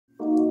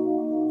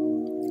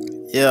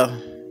Yeah. I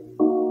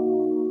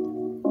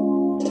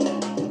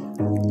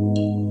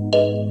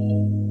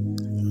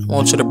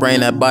want you to bring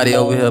that body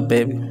over here,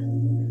 baby.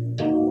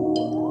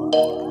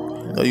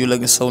 Oh, you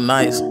looking so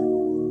nice.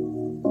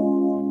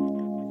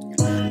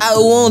 I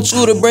want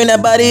you to bring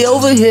that body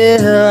over here.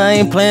 I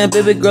ain't playing,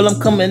 baby girl, I'm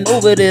coming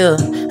over there.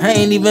 I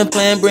ain't even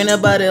playing, bring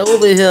that body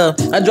over here.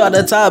 I dropped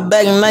the top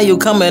back and now you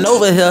coming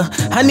over here.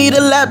 I need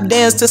a lap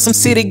dance to some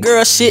city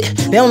girl shit.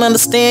 They don't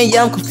understand,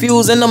 yeah, I'm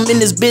confused and I'm in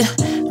this bit.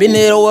 Bend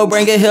it over,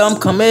 bring it here, I'm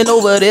coming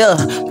over there.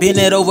 Bend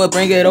it over,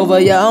 bring it over,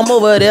 yeah, I'm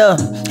over there.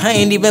 I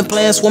ain't even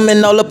playing,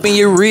 swimming all up in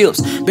your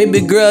ribs. Baby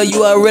girl,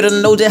 you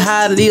already know just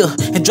how I live.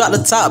 And drop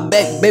the top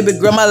back, baby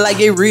girl, I like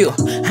it real.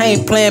 I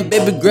ain't playing,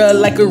 baby girl,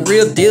 like a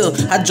real deal.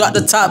 I drop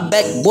the top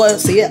back, boy,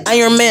 see it,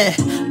 Iron Man.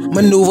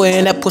 Maneuver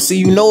in that pussy,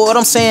 you know what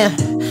I'm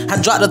saying? I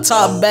drop the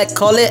top back,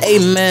 call it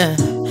amen.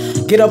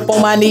 Get up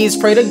on my knees,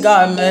 pray to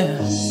God, man.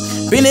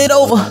 Bend it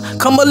over,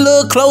 come a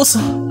little closer.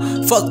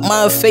 Fuck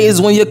my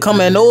face when you're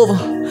coming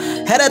over.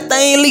 Had that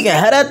thing leaking,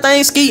 had that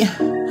thing ski.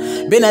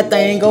 Bend that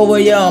thing over,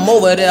 yeah, I'm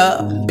over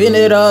there. Bend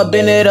it up,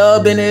 bend it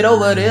up, bend it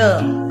over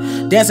there.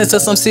 Dancing to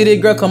some city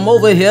girl, come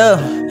over here.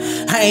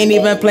 I ain't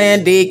even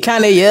playing dead,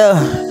 kinda, yeah.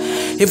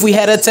 If we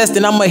had a test,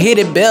 then I'ma hit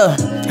it, bell.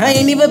 I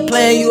ain't even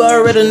playing, you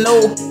already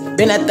know.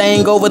 Bend that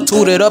thing over,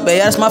 toot it up, hey,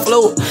 that's my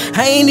flow.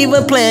 I ain't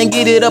even playing,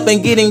 get it up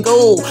and get in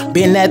gold.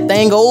 Bend that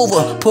thing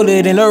over, put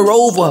it in a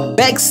Rover.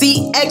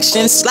 Backseat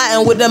action,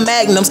 sliding with the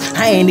magnums.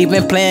 I ain't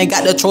even playing,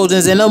 got the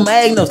Trojans and the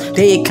magnums.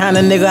 They kind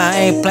of nigga, I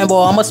ain't playing,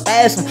 boy, I'ma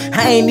smash them.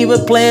 I ain't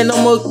even playing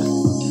no more.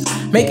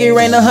 Make it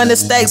rain 100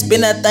 stacks,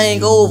 bend that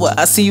thing over.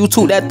 I see you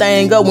toot that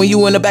thing up when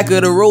you in the back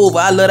of the Rover.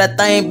 I love that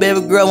thing,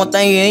 baby girl, one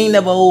thing ain't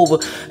never over.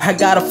 I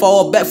gotta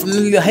fall back from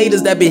the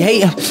haters that be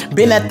hating.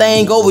 Bend that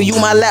thing over, you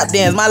my lap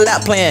dance, my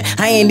lap playing.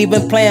 I ain't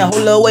even playing,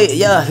 hold up, wait,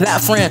 yeah, lap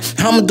friend.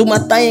 I'ma do my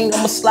thing,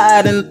 I'ma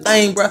slide in the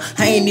thing, bro.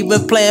 I ain't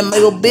even playing,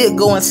 make a bit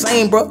go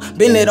insane, bro.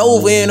 Bend it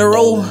over in a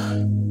row.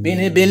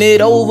 Bend it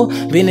over,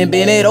 bend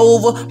it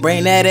over.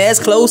 Bring that ass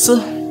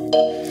closer.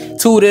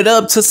 Toot it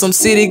up to some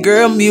city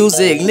girl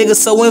music. Nigga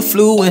so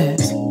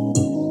influenced.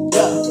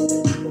 Yeah.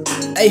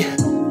 Hey,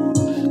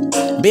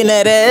 bend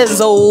that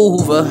ass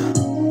over.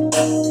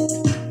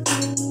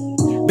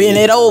 Bend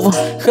it over.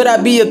 Could I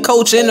be a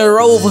coach in the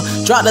Rover?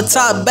 Drop the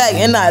top back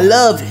and I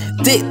love it.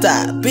 Dick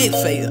thigh, big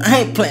face. I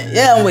ain't playing.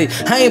 Yeah, wait.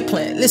 I ain't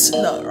playing.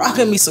 Listen up,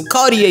 rocking me some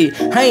Cartier.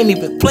 I ain't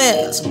even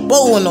playing. Got some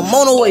bow in the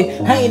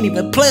motorway. I ain't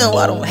even playing.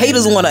 Why them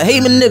haters wanna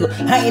hate me, nigga?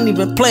 I ain't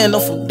even playing. No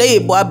from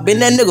dead, boy. I been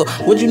that nigga.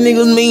 What you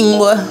niggas mean,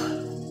 boy?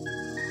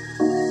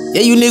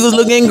 Yeah, you niggas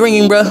looking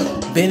green, bruh.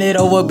 Bend it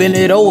over, bend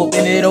it over,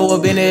 bend it over,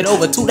 bend it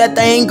over. Toot that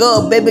thing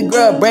up, baby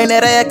girl. Bring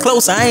that ass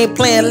closer. I ain't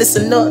playing,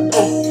 listen up.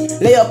 No.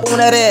 Lay up on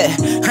that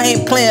ass. I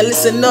ain't playing,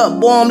 listen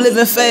up. Boy, I'm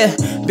living fast.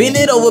 Bend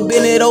it over,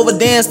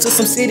 dance to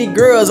some city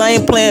girls. I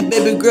ain't playing,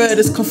 baby girl.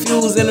 That's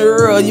confused in the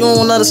world. You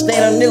don't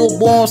understand a nigga,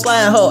 boy, I'm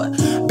sliding hard.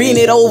 Bend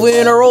it over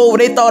in a row.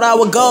 They thought I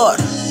was God.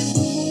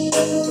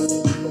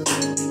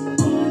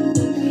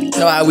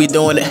 Know how we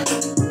doing it?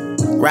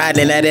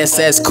 Riding that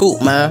SS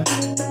coupe, man.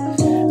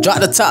 Drop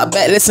the top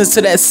back, listen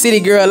to that city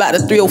girl out the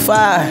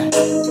 305.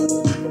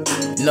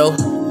 You know,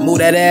 move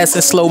that ass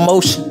in slow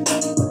motion.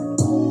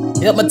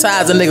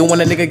 Hypnotize a nigga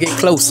when a nigga get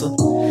closer.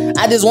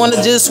 I just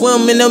wanna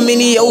swim in the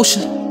mini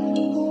ocean.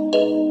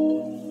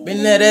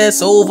 Bend that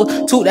ass over,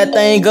 toot that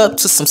thing up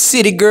to some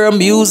city girl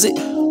music.